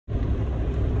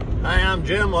I'm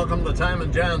Jim. Welcome to Time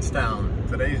in Johnstown.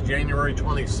 Today's January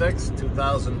 26,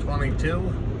 2022.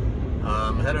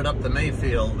 I'm headed up to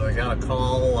Mayfield. I got a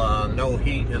call, no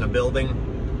heat in a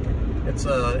building. It's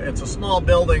a small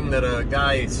building that a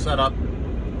guy set up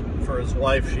for his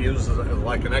wife. She uses it as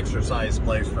like an exercise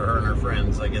place for her and her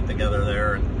friends. They get together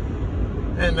there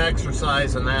and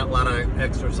exercise and that. A lot of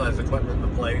exercise equipment in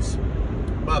the place.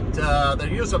 But they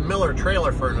use a Miller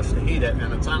trailer furnace to heat it,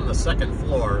 and it's on the second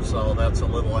floor, so that's a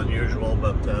little unusual.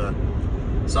 But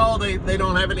so they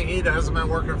don't have any heat. It hasn't been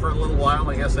working for a little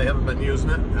while. I guess they haven't been using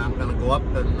it. I'm going to go up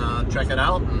and check it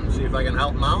out and see if I can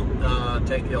help them out,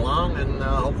 take you along, and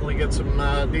hopefully get some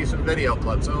decent video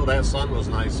clips. Oh, that sun was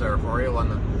nice there for you,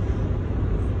 wasn't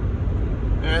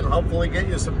it? And hopefully get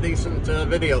you some decent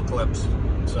video clips.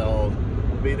 So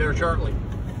we'll be there shortly.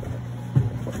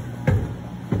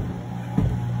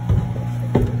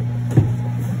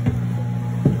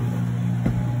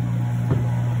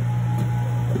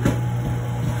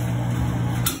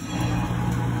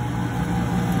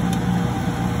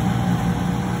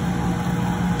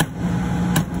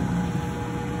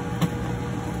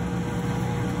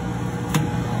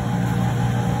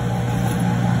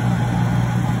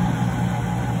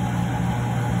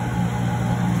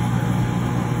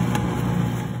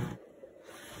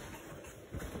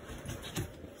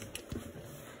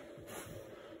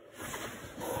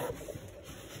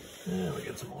 Yeah, we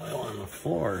get some oil on the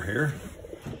floor here.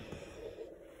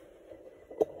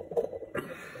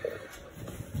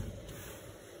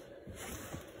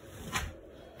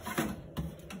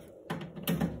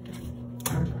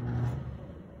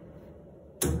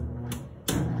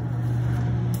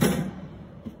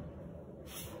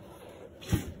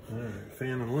 All right,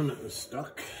 fan and limit is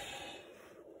stuck.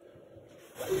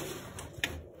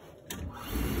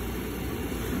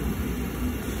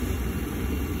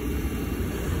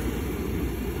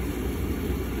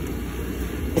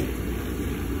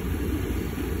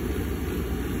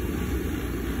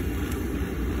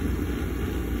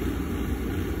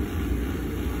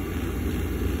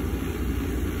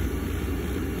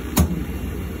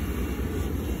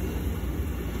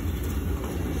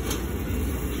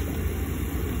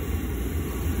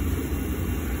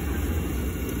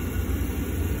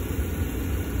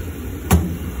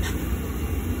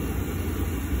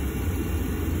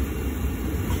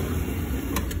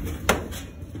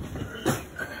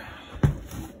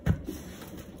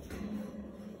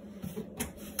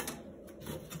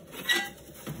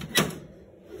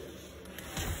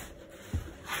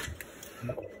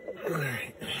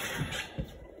 Alright,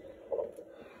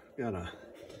 got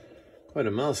quite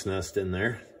a mouse nest in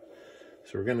there,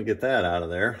 so we're going to get that out of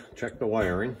there, check the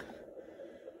wiring,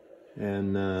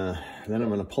 and then I'm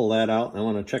going to pull that out. I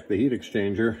want to check the heat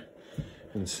exchanger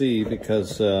and see,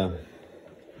 because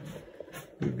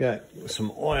we've got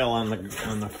some oil on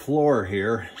the floor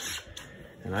here,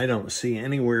 and I don't see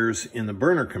anywheres in the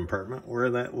burner compartment where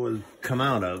that would come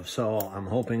out of. So I'm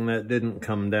hoping that didn't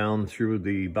come down through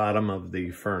the bottom of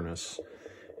the furnace.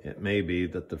 It may be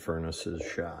that the furnace is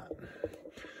shot.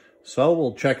 So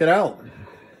we'll check it out.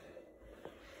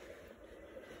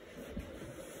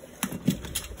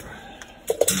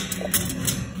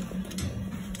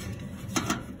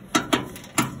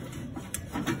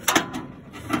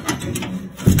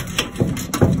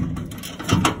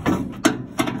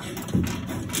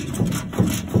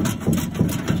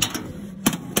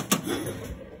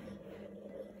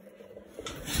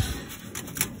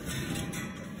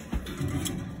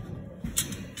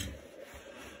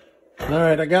 All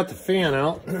right, I got the fan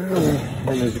out, and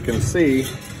as you can see,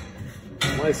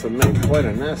 mice have made quite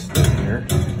a nest in here.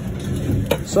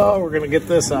 So we're gonna get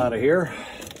this out of here.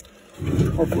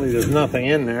 Hopefully there's nothing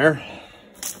in there.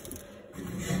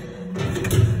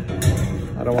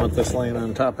 I don't want this laying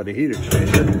on top of the heat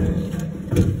exchanger,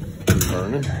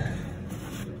 burning.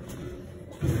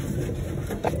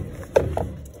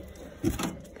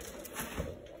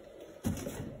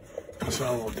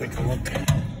 So we'll take a look.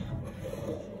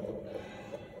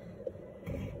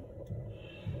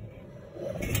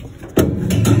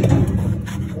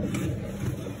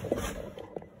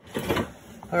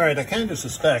 All right, I kind of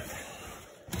suspect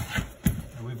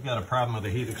that we've got a problem with the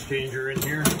heat exchanger in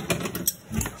here.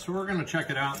 So we're going to check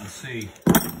it out and see.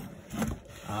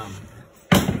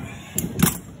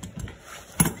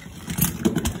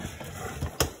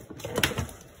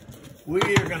 We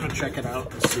are going to check it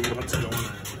out and see what's going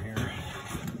on here.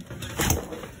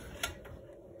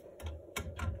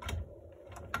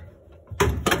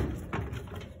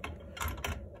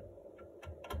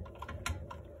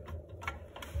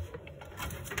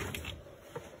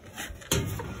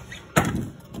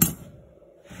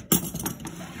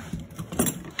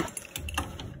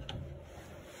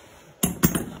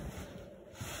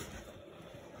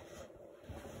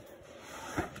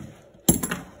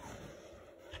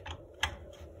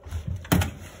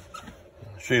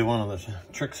 show you one of the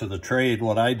tricks of the trade.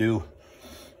 What I do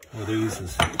with these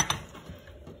is,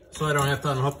 so I don't have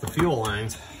to unhook the fuel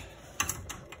lines,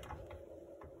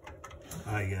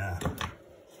 I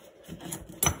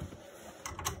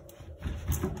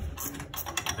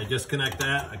disconnect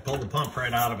that, I pull the pump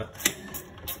right out of it.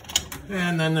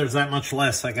 And then there's that much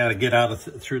less I got to get out of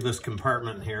through this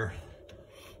compartment here.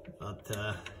 But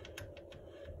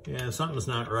yeah, something's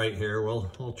not right here.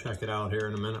 We'll check it out here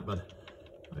in a minute, but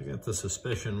I got the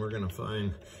suspicion we're gonna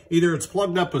find either it's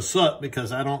plugged up with soot,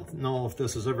 because I don't know if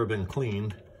this has ever been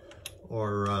cleaned,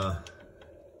 or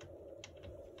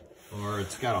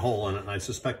it's got a hole in it, and I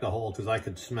suspect a hole because I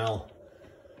could smell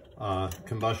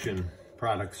combustion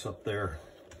products up there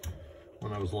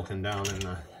when I was looking down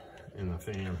in the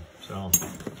fan. So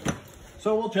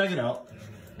we'll check it out,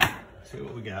 see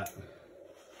what we got.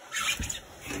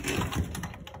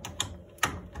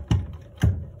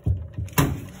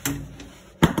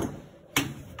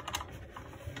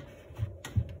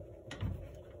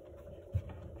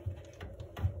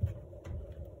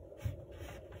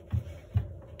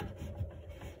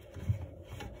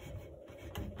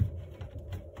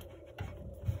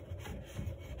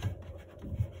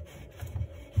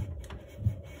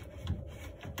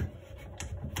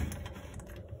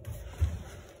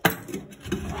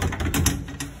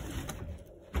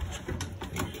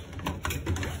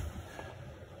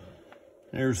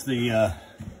 There's the that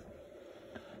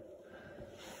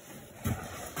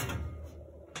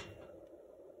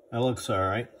looks all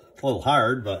right. It's a little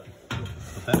hard, but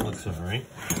that looks all right.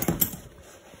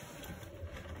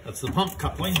 That's the pump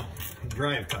coupling,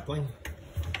 drive coupling.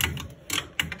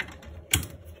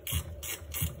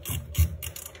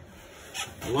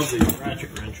 I love these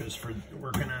ratchet wrenches for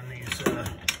working on these.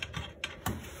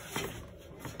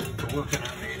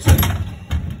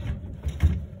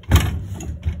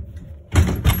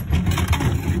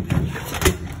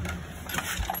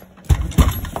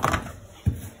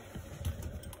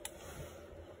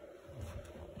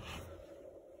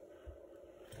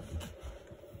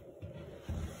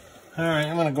 All right,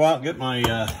 I'm gonna go out and get my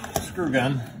screw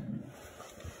gun.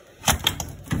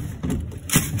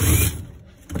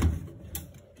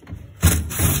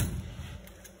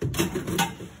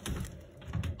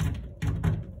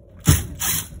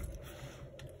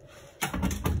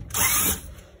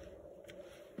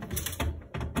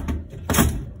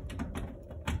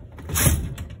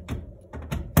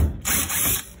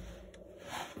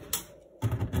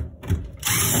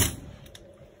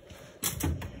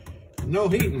 No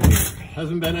heat in here.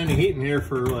 Hasn't been any heat in here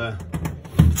for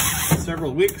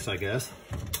several weeks, I guess.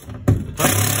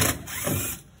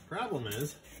 The problem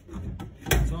is,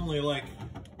 it's only like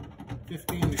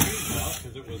 15 degrees out,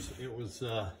 because it was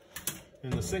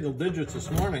in the single digits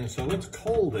this morning, so it's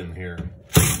cold in here.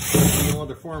 No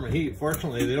other form of heat.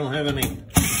 Fortunately, they don't have any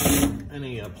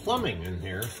plumbing in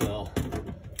here, so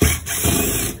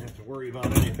I don't have to worry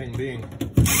about anything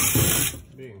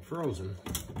being frozen.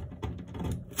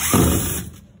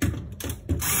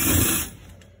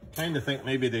 Kind of think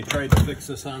maybe they tried to fix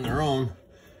this on their own,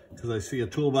 because I see a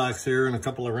toolbox here and a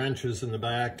couple of wrenches in the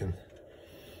back, and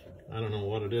I don't know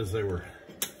what it is they were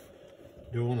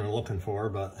doing or looking for,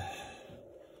 but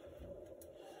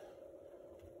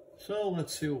so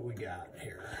let's see what we got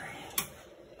here.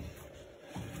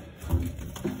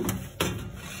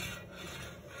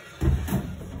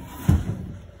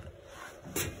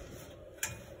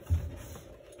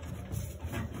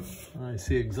 I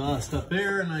see exhaust up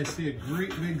there, and I see a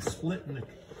great big split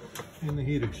in the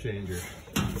heat exchanger.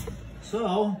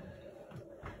 So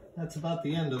that's about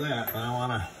the end of that. But I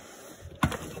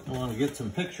want to get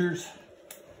some pictures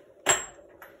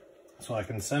so I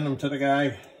can send them to the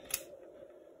guy,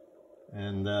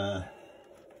 and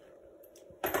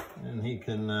he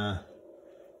can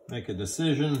make a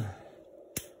decision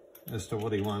as to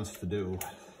what he wants to do.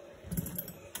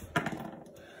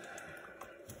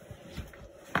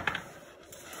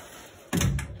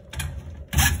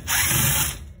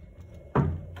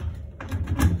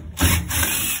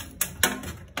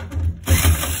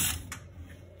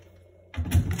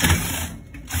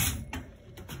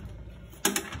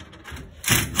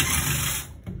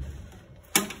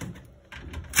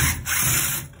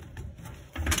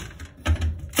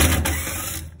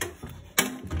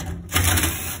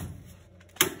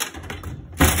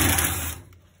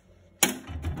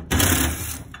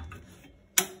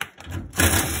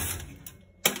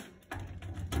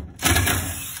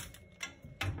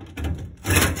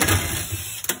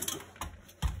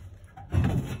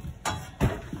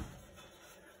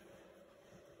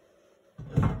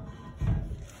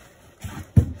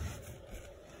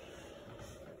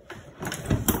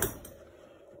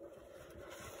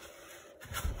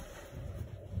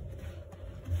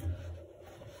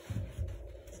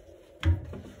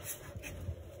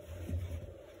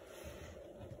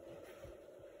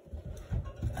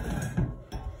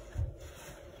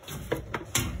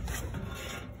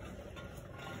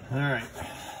 All right.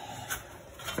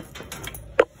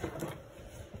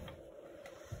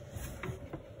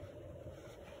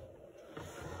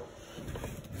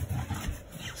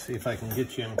 See if I can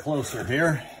get you in closer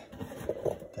here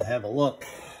to have a look.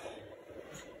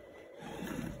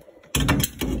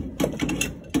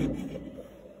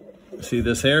 See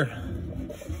this here?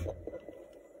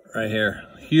 Right here.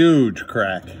 Huge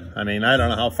crack. I mean, I don't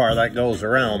know how far that goes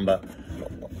around, but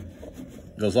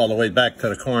it goes all the way back to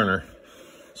the corner.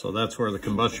 So that's where the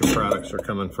combustion products are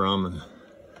coming from.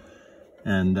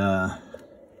 And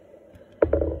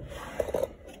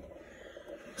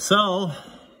so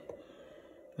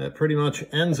that pretty much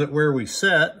ends it where we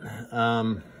sit.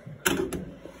 I'm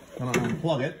gonna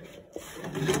unplug it.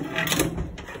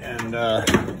 And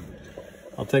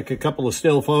I'll take a couple of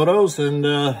still photos and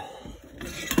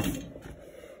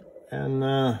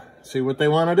see what they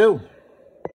want to do.